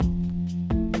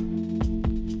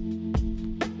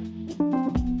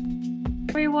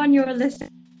everyone, you're listening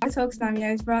to Talks and I'm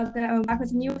your host, Brother, and we're back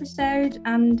with a new episode,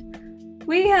 and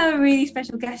we have a really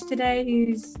special guest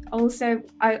today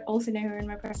I also know her in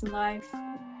my personal life.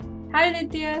 Hi,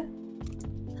 Nithya.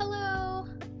 Hello.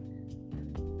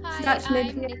 Hi, That's I'm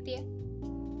Nithya. Nithya.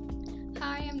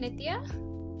 Hi, I'm Nithya.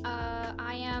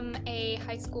 I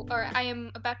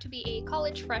am about to be a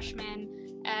college freshman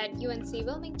at UNC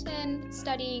Wilmington,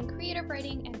 studying creative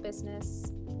writing and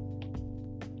business.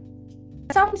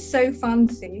 Sounds so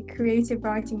fancy, creative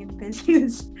writing and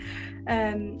business.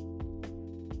 And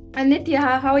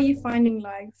Nithya, how are you finding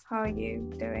life? How are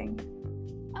you doing?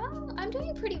 I'm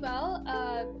doing pretty well.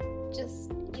 It's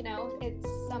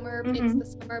summer. Mm-hmm. It's the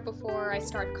summer before I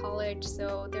start college,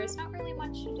 so there's not really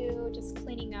much to do. Just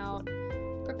cleaning out,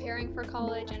 preparing for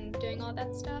college, and doing all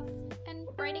that stuff, and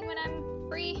writing when I'm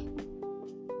free.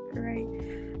 Great.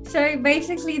 So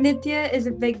basically, Nithya is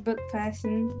a big book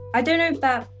person. I don't know if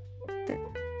that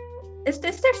is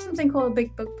there something called a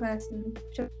big book person?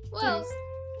 Well,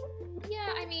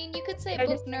 yeah, I mean, you could say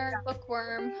book nerd,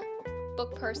 bookworm,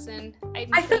 book person. I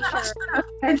thought I was going to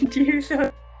offend you, so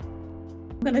I'm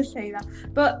going to say that.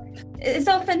 But it's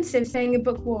not offensive saying a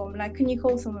bookworm. Like, can you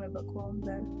call someone a bookworm,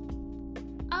 though?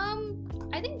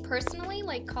 I think personally,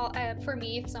 for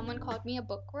me, if someone called me a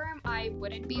bookworm, I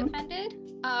wouldn't be offended.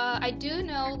 I do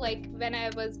know, like, when I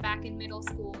was back in middle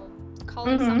school,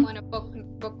 calling someone a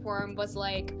bookworm was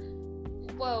like,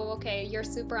 whoa, okay, you're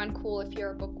super uncool if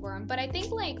you're a bookworm. But I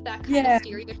think like that kind of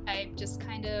stereotype just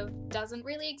kind of doesn't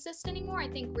really exist anymore. I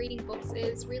think reading books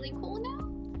is really cool now.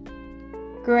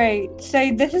 Great.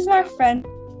 So this is my friend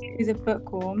who's a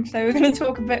bookworm. So we're going to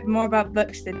talk a bit more about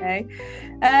books today.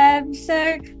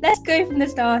 So let's go from the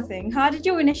starting. How did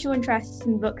your initial interest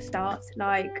in books start?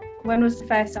 Like, when was the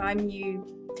first time you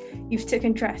took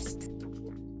interest?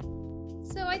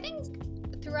 So I think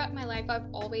throughout my life, I've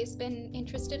always been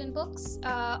interested in books,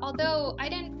 although I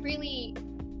didn't really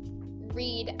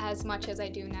read as much as I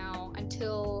do now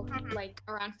until like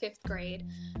around 5th grade,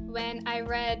 when I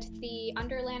read the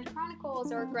Underland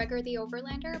Chronicles or Gregor the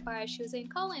Overlander by Suzanne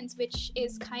Collins, which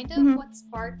is kind of what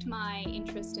sparked my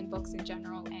interest in books in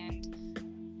general and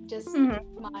just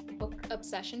my book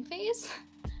obsession phase.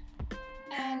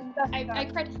 And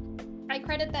I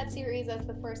credit that series as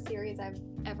the first series I've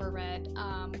ever read.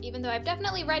 Even though I've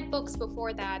definitely read books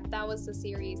before that was the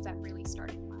series that really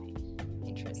started my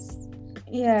interests.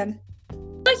 Yeah.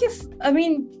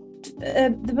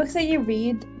 The books that you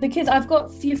read, because I've got a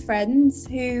few friends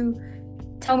who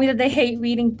tell me that they hate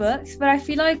reading books, but I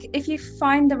feel like if you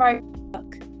find the right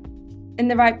book in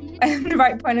the right the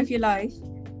right point of your life,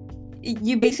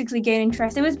 you basically gain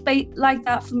interest. It was like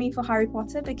that for me for Harry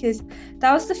Potter, because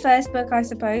that was the first book, I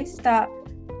suppose, that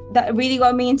really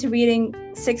got me into reading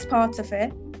 6 parts of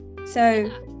it.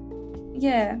 So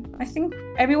yeah, I think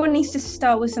everyone needs to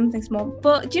start with something small.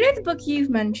 But do you know the book you've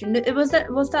mentioned? Was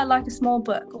that like a small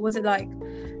book, or was it like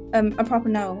a proper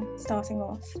novel starting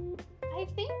off? I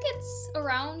think it's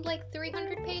around like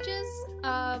 300 pages.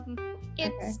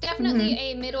 It's definitely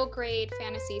a middle grade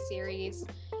fantasy series.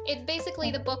 It basically,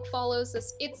 the book follows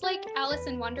this. It's like Alice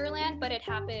in Wonderland, but if it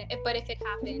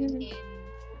happened in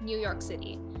New York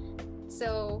City.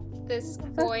 So this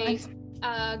boy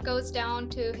goes down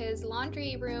to his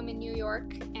laundry room in New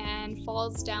York and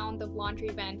falls down the laundry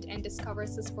vent and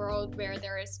discovers this world where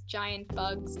there is giant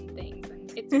bugs and things,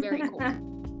 and it's very cool.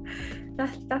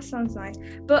 That sounds nice.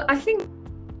 But I think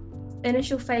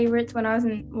initial favorites when I was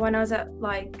at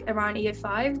like around year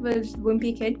 5 was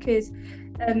Wimpy Kid, because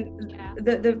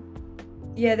the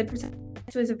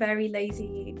protagonist was a very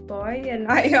lazy boy, and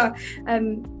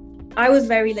I was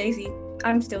very lazy.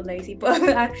 I'm still lazy, but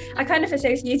I kind of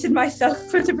associated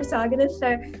myself with the protagonist.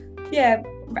 So yeah,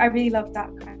 I really loved that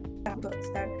book.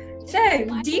 So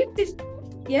do you just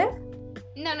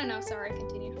No, sorry,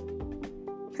 continue.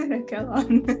 Go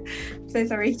on. So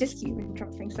sorry, just keep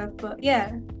interrupting stuff, but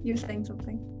yeah, you were saying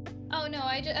something. Oh no,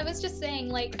 I was just saying,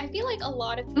 like, I feel like a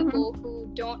lot of people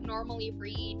who don't normally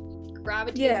read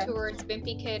gravitate towards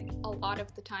Wimpy Kid a lot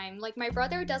of the time. Like, my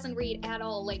brother doesn't read at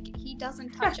all. Like, he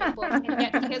doesn't touch a book, and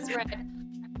yet he has read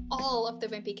all of the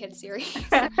Wimpy Kid series.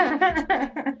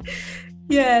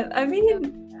 Yeah, I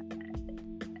mean,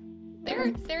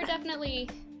 they're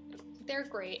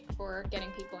great for getting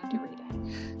people into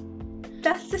reading.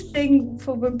 That's the thing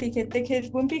for Wimpy Kid, because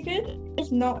Wimpy Kid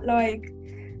is not like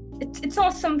it's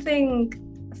not something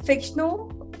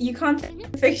fictional. You can't say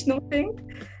a fictional thing,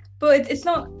 but it's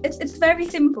not. It's very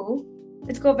simple.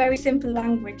 It's got very simple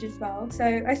language as well. So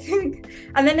I think,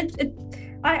 and then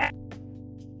I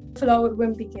a lot with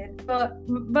Wimpy Kid, but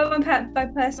my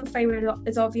personal favorite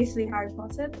is obviously Harry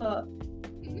Potter. But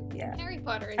yeah, Harry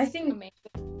Potter is I think amazing.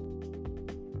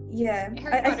 yeah,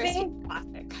 Harry I Potter's think,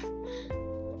 classic.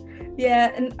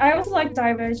 yeah, and I also like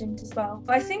Divergent as well.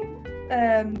 But I think,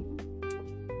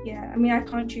 yeah, I mean, I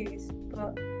can't choose,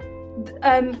 but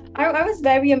I was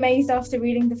very amazed after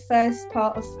reading the first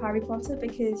part of Harry Potter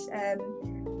because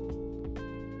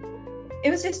it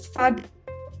was just fab.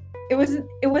 It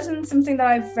wasn't something that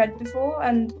I've read before,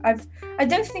 and I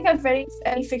don't think I've read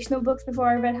any fictional books before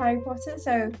I read Harry Potter,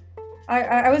 so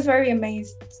I was very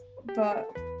amazed. But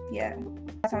yeah,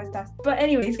 that's how it's that. But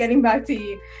anyways, getting back to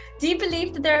you, do you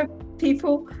believe that there are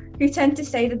people who tend to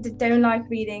say that they don't like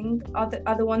reading are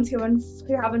the ones who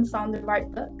haven't found the right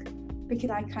book? Because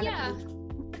I kind of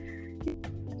believe.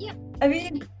 Yeah. I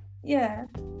mean, yeah.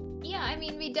 Yeah, I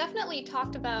mean, we definitely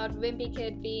talked about Wimpy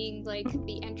Kid being like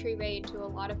the entryway to a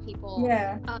lot of people.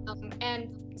 Yeah. And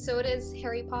so it is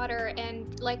Harry Potter.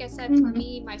 And like I said, Mhm. for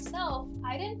me, myself,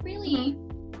 I didn't really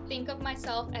think of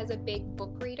myself as a big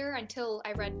book reader until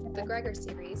I read the Gregor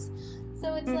series.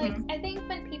 So it's like, I think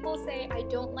when people say I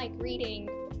don't like reading,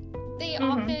 they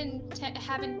often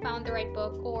haven't found the right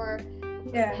book or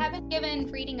Yeah. haven't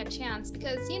given reading a chance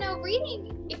because, you know,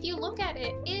 reading, if you look at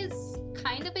it, is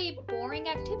kind of a boring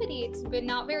activity. It's been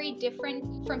not very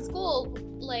different from school.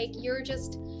 Like, you're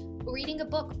just reading a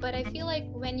book, but I feel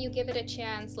like when you give it a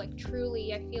chance, like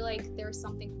truly, I feel like there's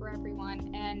something for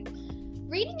everyone. And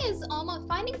reading is almost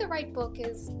finding the right book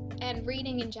is, and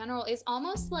reading in general is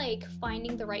almost like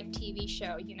finding the right TV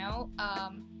show, you know?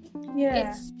 Yeah.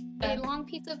 It's a long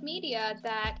piece of media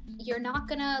that you're not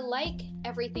gonna like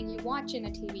everything you watch in a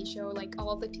TV show, like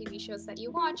all the TV shows that you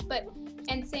watch,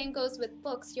 and same goes with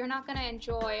books. You're not gonna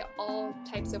enjoy all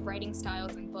types of writing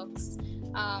styles in books.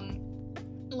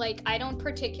 Like, I don't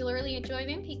particularly enjoy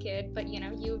Wimpy Kid, but, you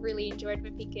know, you really enjoyed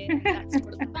Wimpy Kid, and that's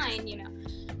totally fine, you know.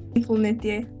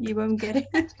 Nithya, you won't get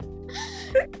it.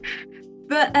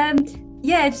 But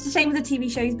yeah, it's the same with the TV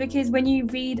shows because when you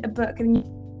read a book and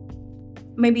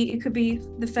maybe it could be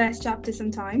the first chapter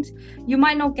sometimes, you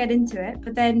might not get into it,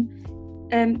 but then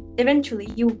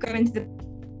eventually you'll go into the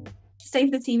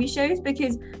same for the TV shows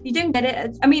because you don't get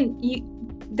it. I mean,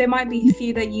 there might be a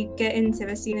few that you get into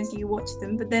as soon as you watch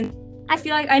them, but then I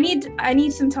feel like I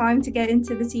need some time to get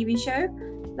into the TV show.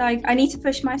 Like, I need to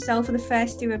push myself for the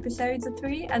first 2 episodes or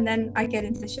 3, and then I get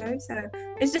into the show. So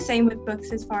it's the same with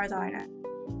books as far as I know.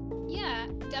 Yeah,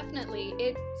 definitely.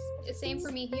 It's the same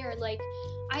for me here. Like,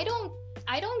 I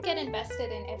don't get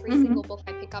invested in every single book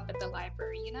I pick up at the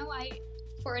library. You know,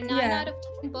 for a 9 out of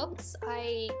 10 books,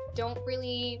 I don't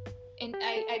really, and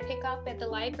I pick up at the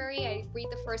library, I read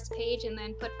the first page and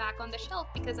then put back on the shelf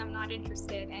because I'm not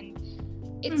interested. And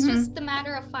it's just the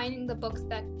matter of finding the books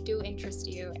that do interest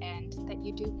you and that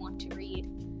you do want to read.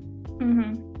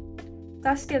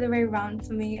 That's the other way around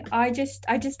for me. I just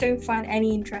don't find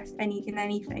any interest in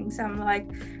anything. So I'm like,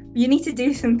 you need to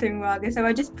do something, Raga. So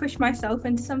I just push myself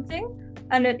into something,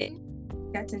 and it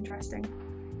gets interesting.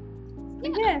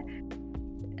 Yeah.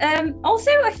 Also,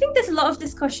 I think there's a lot of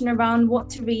discussion around what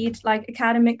to read, like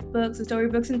academic books or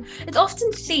storybooks, and it's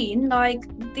often seen like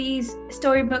these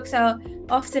storybooks are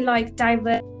often like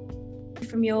diverse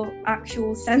from your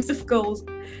actual sense of goals.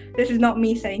 This is not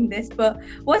me saying this, but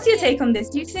what's your take on this?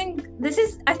 Do you think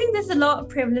I think there's a lot of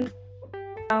privilege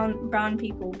around brown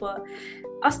people, but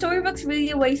are storybooks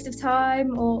really a waste of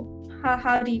time, or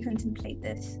how do you contemplate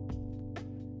this?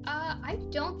 I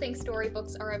don't think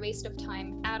storybooks are a waste of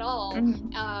time at all.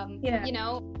 You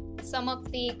know, some of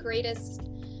the greatest,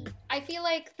 I feel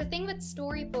like the thing with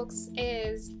storybooks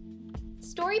is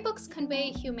storybooks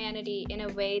convey humanity in a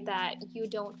way that you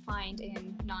don't find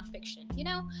in nonfiction. You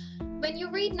know, when you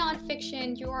read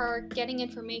nonfiction, you are getting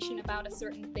information about a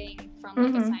certain thing from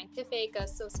like a scientific, a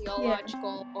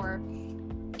sociological, or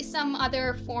some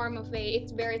other form of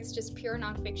where it's just pure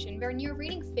nonfiction. When you're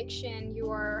reading fiction, you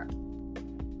are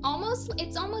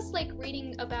it's almost like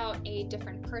reading about a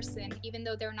different person, even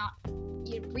though they're not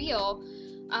real.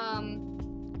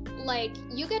 Like,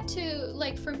 you get to,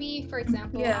 like, for me, for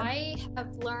example, I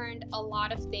have learned a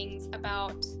lot of things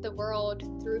about the world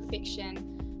through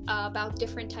fiction, about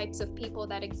different types of people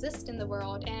that exist in the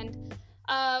world. And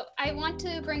I want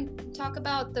to talk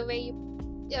about the way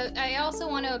I also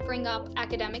want to bring up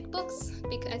academic books,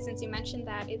 because since you mentioned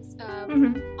that, it's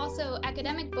also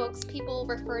academic books. People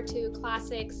refer to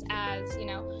classics as, you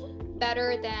know,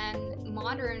 better than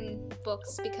modern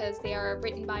books because they are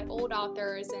written by old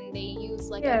authors and they use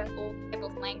like an old type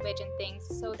of language and things.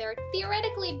 So they're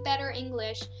theoretically better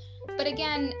English. But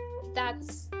again,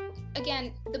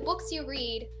 the books you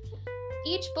read,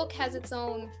 each book has its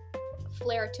own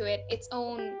flair to it, its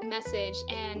own message,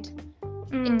 and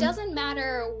it doesn't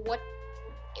matter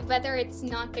whether it's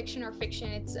nonfiction or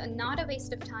fiction, it's not a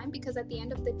waste of time, because at the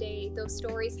end of the day, those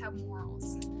stories have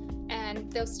morals.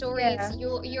 And those stories,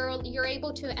 you're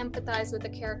able to empathize with the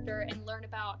character and learn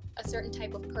about a certain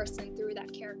type of person through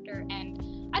that character.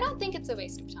 And I don't think it's a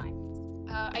waste of time.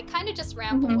 I kind of just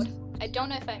rambled. I don't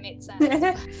know if I made sense.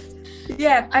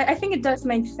 Yeah, I think it does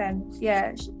make sense.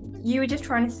 Yeah, you were just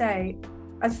trying to say,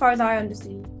 as far as I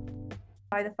understood,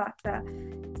 by the fact that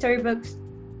storybooks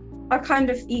are kind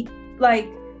of like,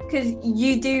 because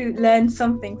you do learn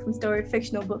something from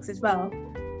fictional books as well,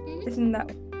 isn't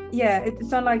that? Yeah,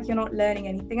 it's not like you're not learning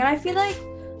anything. And I feel like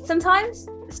sometimes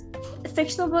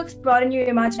fictional books broaden your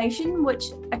imagination, which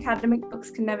academic books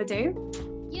can never do.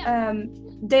 Yeah.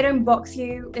 They don't box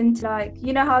you into, like,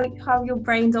 you know how your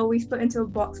brain's always put into a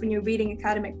box when you're reading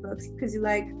academic books, because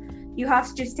like you have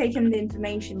to just take in the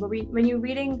information. But when you're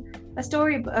reading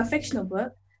a fictional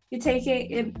book, you take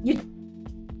it,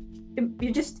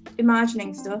 you're just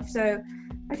imagining stuff. So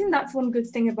I think that's one good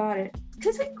thing about it.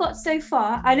 Because we've got so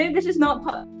far, I know this is not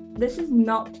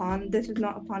planned, this is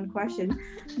not a planned question,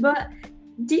 but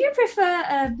do you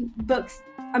prefer books,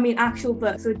 actual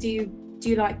books, or do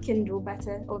you like Kindle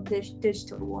better, or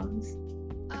digital ones?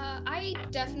 I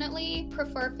definitely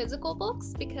prefer physical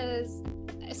books, because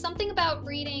something about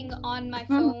reading on my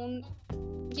phone,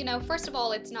 first of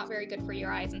all, it's not very good for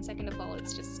your eyes, and second of all,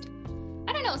 it's just,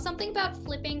 I don't know, something about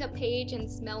flipping a page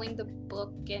and smelling the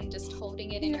book and just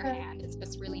holding it in your hand is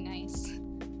just really nice.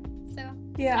 So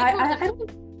yeah,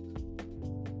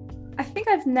 I think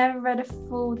I've never read a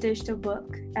full digital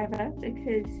book ever,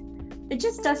 because it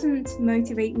just doesn't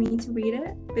motivate me to read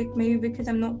it. Maybe because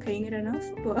I'm not paying it enough,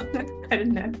 but I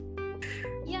don't know.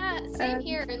 Yeah, same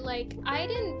here. Like, I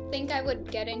didn't think I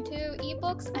would get into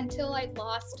ebooks until I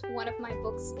lost one of my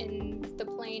books in the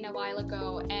plane a while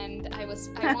ago, and I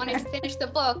wanted to finish the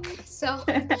book. So,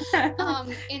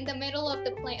 in the middle of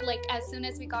the plane, like as soon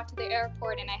as we got to the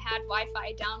airport and I had Wi-Fi,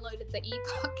 I downloaded the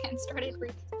ebook and started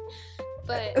reading.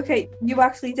 But okay, you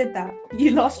actually did that.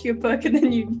 You lost your book and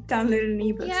then you downloaded an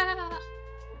ebook. Yeah.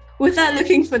 Without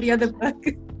looking for the other book.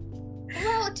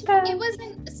 Well, it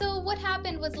wasn't. So what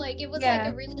happened was, like, it was like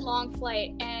a really long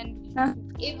flight, and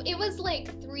it was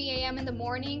like 3 a.m. in the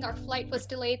morning. Our flight was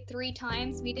delayed 3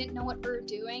 times. We didn't know what we were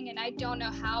doing, and I don't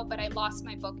know how, but I lost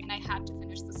my book and I had to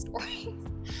finish the story.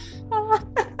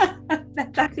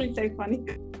 That's actually so funny.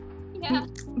 Yeah.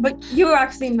 But you were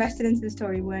actually invested into the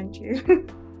story, weren't you?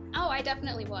 Oh, I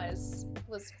definitely was. It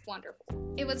was wonderful.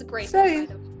 It was a great book.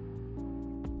 So,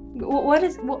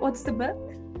 what's the book?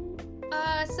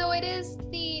 So it is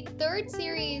the 3rd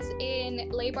series in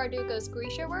Leigh Bardugo's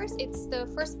Grishaverse. It's the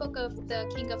first book of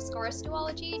the King of Scars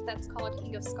duology. That's called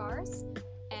King of Scars,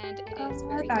 and it is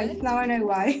very good. Now I know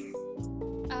why.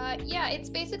 Yeah, it's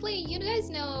basically, you guys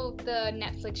know the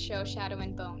Netflix show Shadow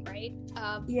and Bone, right?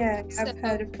 Yeah, I've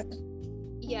heard of it.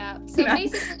 Yeah, so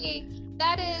basically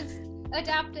that is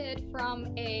adapted from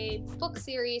a book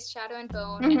series, Shadow and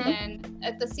Bone, and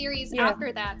then the series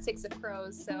after that, Six of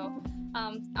Crows. So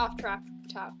off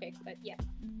topic, but yeah.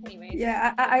 Anyways.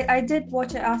 Yeah, I did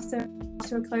watch it after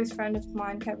a close friend of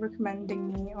mine kept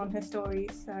recommending me on her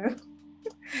stories. So,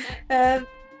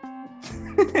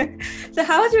 so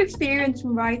how was your experience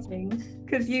from writing?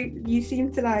 Because you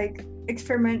seem to like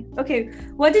experiment. Okay,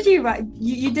 what did you write?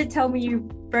 You did tell me you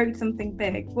wrote something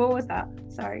big. What was that?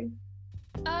 Sorry.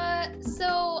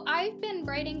 So I've been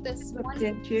writing this one.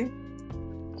 Didn't you?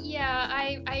 Yeah,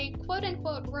 I quote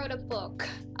unquote wrote a book.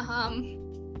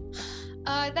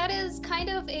 That is kind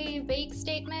of a vague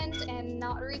statement and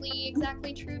not really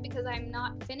exactly true, because I'm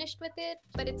not finished with it,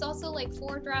 but it's also like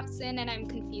 4 drafts in and I'm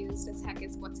confused as heck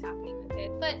as what's happening with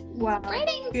it. But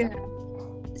writing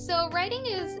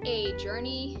is a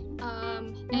journey,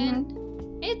 and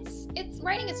it's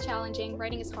writing is challenging,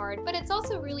 writing is hard, but it's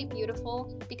also really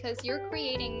beautiful, because you're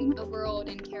creating a world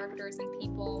and characters and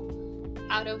people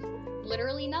out of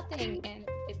literally nothing, and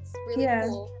it's really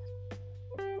cool.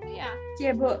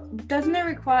 Yeah, but doesn't it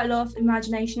require a lot of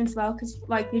imagination as well? Because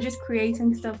like you're just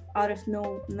creating stuff out of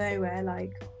nowhere,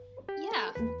 like.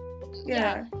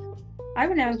 Yeah. I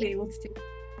would never be able to do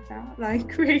that,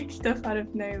 like create stuff out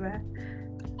of nowhere.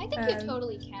 I think you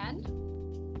totally can.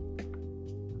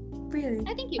 Really?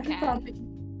 I think you can.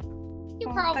 You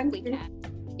probably can.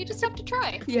 You just have to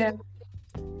try. Yeah,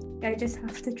 I just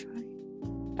have to try.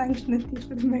 Thanks, Nithya,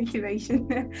 for the motivation.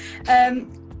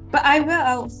 But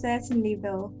I'll certainly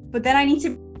will. But then I need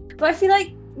to. But I feel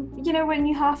like, when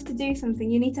you have to do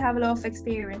something, you need to have a lot of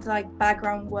experience, like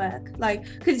background work, like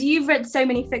because you've read so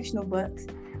many fictional books,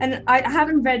 and I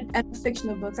haven't read any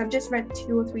fictional books. I've just read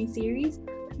 2 or 3 series.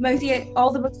 Mostly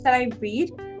all the books that I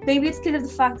read maybe it's because of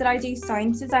the fact that I do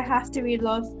sciences. I have to read a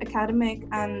lot of academic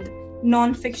and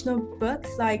non-fictional books,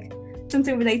 like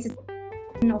something related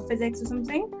to physics or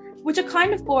something, which are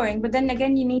kind of boring. But then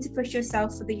again, you need to push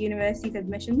yourself for the university's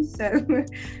admissions. So,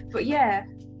 but yeah,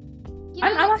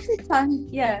 I'm actually planning.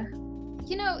 Yeah.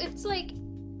 It's like,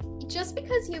 just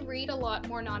because you read a lot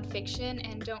more nonfiction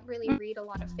and don't really read a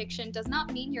lot of fiction does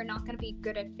not mean you're not going to be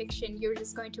good at fiction. You're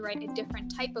just going to write a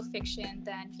different type of fiction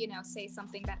than, say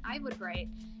something that I would write.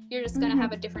 You're just going to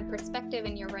have a different perspective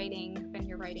in your writing when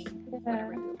you're writing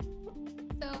whatever.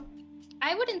 So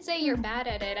I wouldn't say you're bad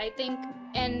at it. I think,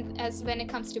 and as when it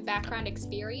comes to background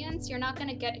experience, you're not going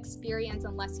to get experience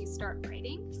unless you start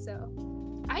writing. So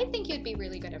I think you'd be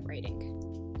really good at writing.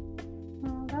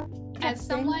 As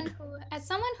someone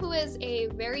who is a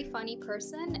very funny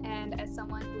person, and as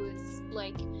someone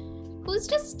who's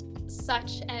just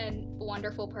such a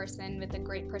wonderful person with a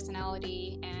great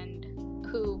personality, and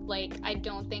who I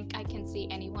don't think I can see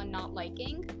anyone not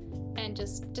liking, and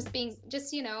just being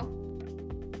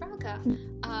Veronica,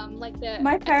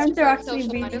 my parents are actually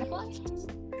really butterfly.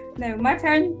 No, my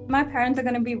parents are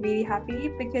going to be really happy,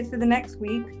 because for the next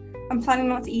week I'm planning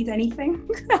not to eat anything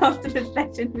after the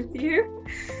session with you,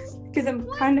 because I'm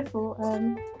kind of full.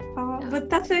 But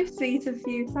that's so sweet of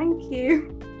you. Thank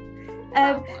you.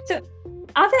 So,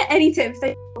 are there any tips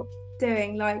that you're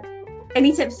doing? Like,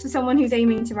 any tips for someone who's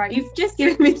aiming to write? You've just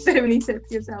given me so many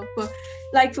tips yourself, but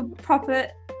for proper,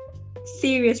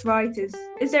 serious writers,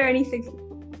 is there anything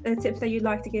tips that you'd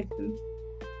like to give them?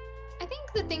 I think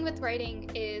the thing with writing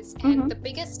is, and the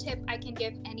biggest tip I can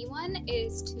give anyone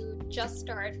is to just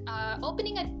start.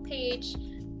 Opening a page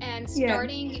and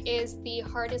starting is the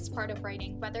hardest part of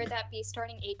writing, whether that be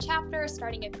starting a chapter,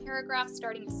 starting a paragraph,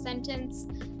 starting a sentence.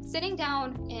 Sitting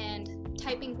down and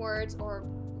typing words or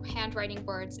handwriting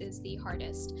words is the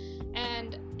hardest.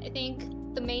 And I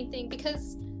think the main thing,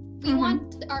 because we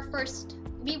want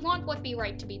what we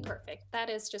write to be perfect.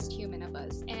 That is just human of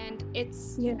us. And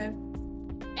it's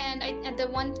and the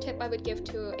one tip I would give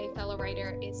to a fellow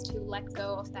writer is to let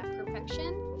go of that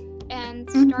perfection and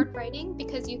start writing,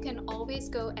 because you can always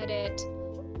go edit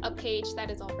a page that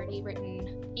is already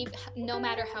written, no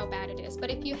matter how bad it is. But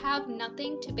if you have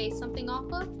nothing to base something off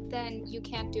of, then you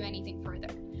can't do anything further.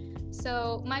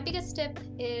 So my biggest tip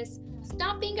is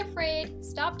stop being afraid,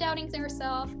 stop doubting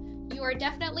yourself. You are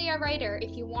definitely a writer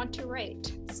if you want to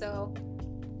write. So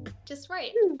just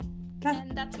write.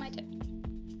 And that's my tip.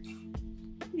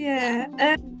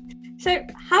 Yeah. So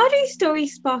how do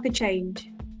stories spark a change?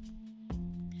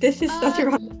 This is such a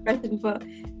random question, but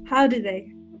how do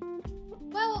they?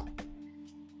 Well,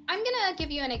 I'm gonna give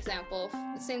you an example.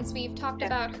 Since we've talked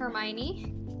about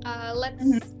Hermione,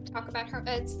 let's talk about her.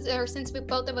 Or since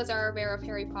both of us are aware of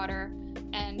Harry Potter,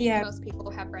 and most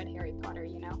people have read Harry Potter,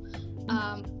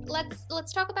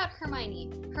 let's talk about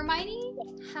Hermione. Hermione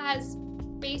is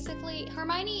basically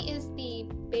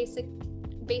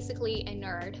a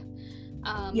nerd.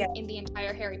 In the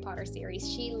entire Harry Potter series.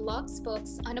 She loves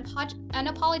books,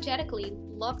 unapologetically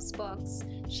loves books.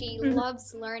 She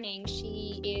loves learning.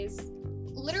 She is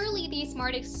literally the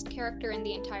smartest character in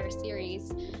the entire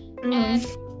series. And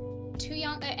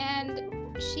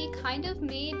she kind of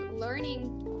made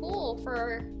learning cool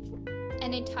for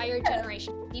an entire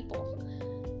generation of people.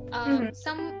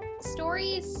 Some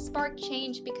stories spark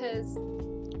change because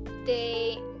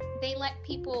they let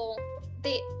people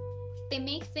they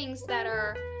make things that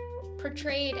are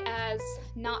portrayed as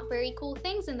not very cool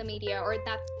things in the media, or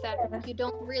that you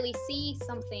don't really see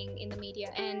something in the media,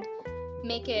 and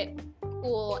make it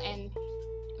cool and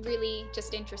really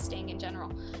just interesting in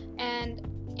general, and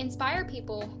inspire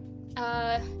people.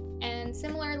 And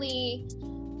similarly,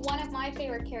 one of my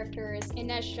favorite characters,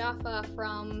 Inej Jaffa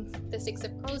from the Six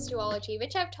of Crows duology,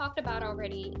 which I've talked about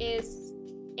already, is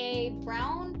a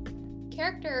brown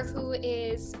character who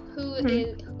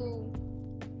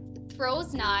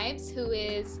throws knives, who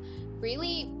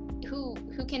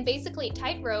can basically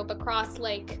tightrope across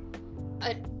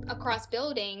across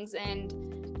buildings and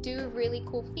do really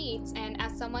cool feats. And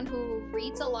as someone who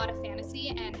reads a lot of fantasy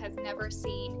and has never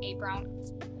seen a brown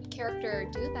character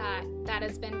do that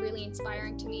has been really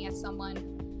inspiring to me, as someone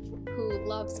who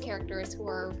loves characters who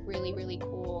are really, really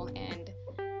cool and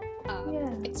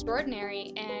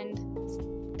extraordinary. And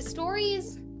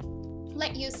stories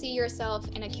let you see yourself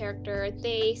in a character.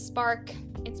 They spark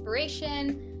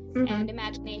inspiration and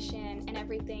imagination and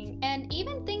everything. And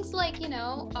even things like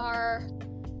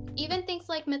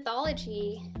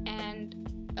mythology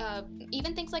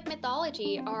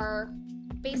are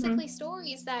basically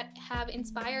stories that have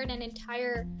inspired an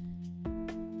entire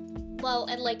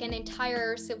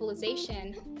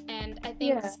civilization. And I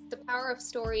think Yeah. the power of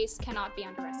stories cannot be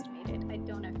underestimated. I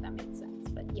don't know if that makes sense,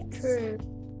 but yes. True.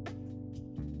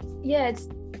 Yeah,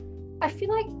 I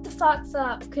feel like the fact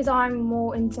that, because I'm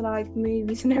more into like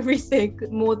movies and everything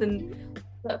more than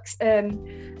books,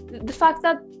 the fact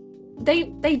that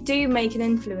they do make an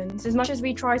influence, as much as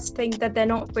we try to think that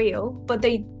they're not real, but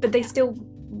they still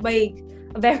make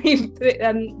a very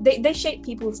they shape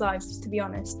people's lives, to be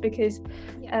honest, because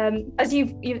as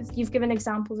you've given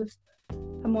examples of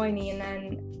Hermione and then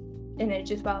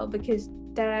Inage as well, because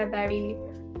they're very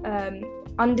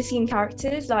underseen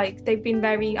characters, like they've been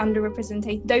very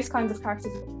underrepresented, those kinds of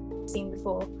characters I've seen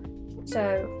before. So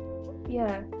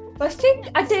yeah, but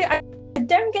I think I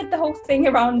don't get the whole thing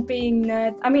around being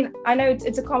nerd. I mean, I know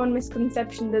it's a common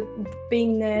misconception that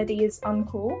being nerdy is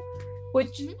uncool,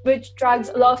 which drags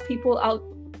a lot of people out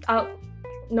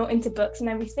not into books and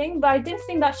everything, but I do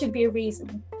think that should be a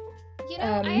reason. You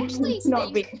know, I actually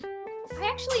not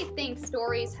think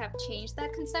stories have changed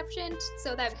that conception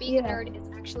so that being a nerd is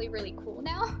actually really cool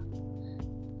now.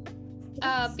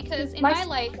 Because in my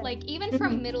life, like even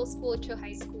from middle school to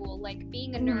high school, like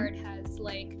being a nerd has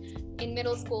like in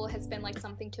middle school has been like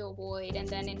something to avoid, and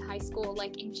then in high school,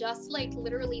 like in just like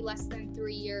literally less than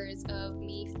 3 years of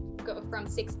me go from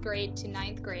 6th grade to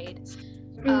 9th grade,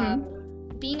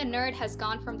 being a nerd has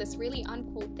gone from this really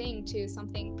uncool thing to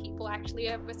something people actually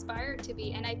have aspired to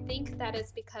be, and I think that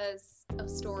is because of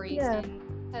stories and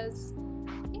because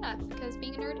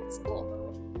being a nerd is cool.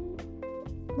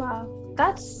 Wow,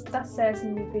 that's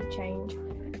certainly a big change.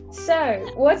 So,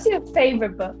 what's your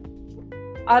favorite book?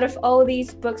 Out of all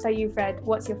these books that you've read,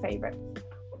 what's your favorite?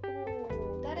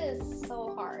 Oh, that is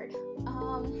so hard.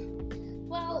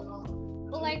 Well,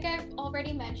 like I've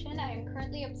already mentioned, I am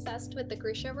currently obsessed with the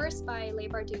Grishaverse by Leigh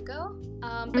Bardugo.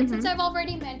 But since I've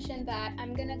already mentioned that,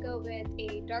 I'm gonna go with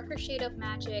A Darker Shade of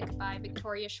Magic by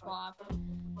Victoria Schwab,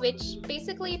 which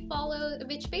basically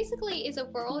is a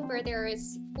world where there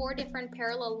is 4 different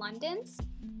parallel Londons,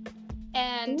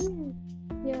 and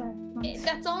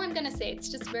that's all I'm gonna say. It's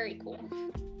just very cool.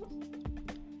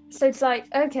 So it's like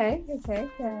okay,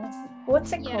 yeah.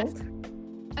 What's it called?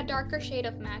 A Darker Shade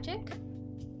of Magic.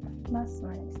 That's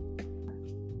nice.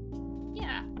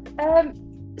 Yeah.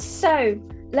 So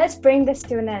let's bring this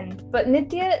to an end. But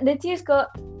Nitya's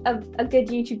got a good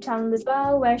YouTube channel as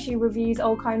well, where she reviews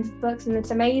all kinds of books, and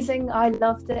it's amazing. I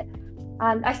loved it,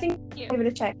 and I think I'll give it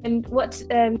a check. And what,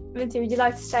 Nitya, would you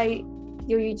like to say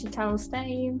your YouTube channel's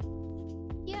name?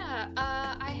 Yeah,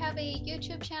 I have a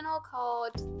YouTube channel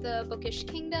called The Bookish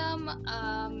Kingdom,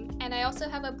 and I also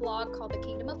have a blog called The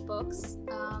Kingdom of Books.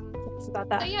 It's about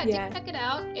that. So do check it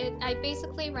out. I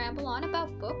basically ramble on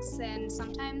about books and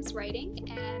sometimes writing,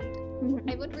 and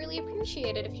I would really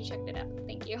appreciate it if you checked it out.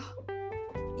 Thank you.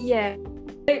 Yeah.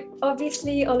 So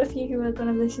obviously, all of you who are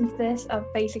going to listen to this are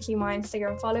basically my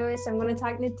Instagram followers. So I'm going to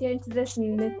tag Nitya into this,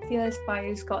 and Nitya's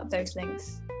bio's got those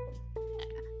links.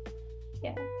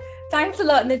 Yeah. Thanks a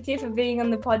lot, Nitya, for being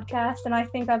on the podcast, and I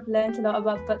think I've learned a lot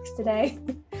about books today.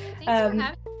 Thanks for having me,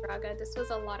 Raga. This was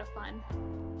a lot of fun.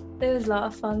 It was a lot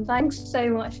of fun. Thanks so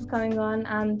much for coming on,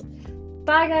 and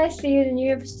bye guys. See you in a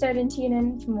new episode and tune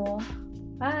in for more.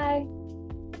 Bye.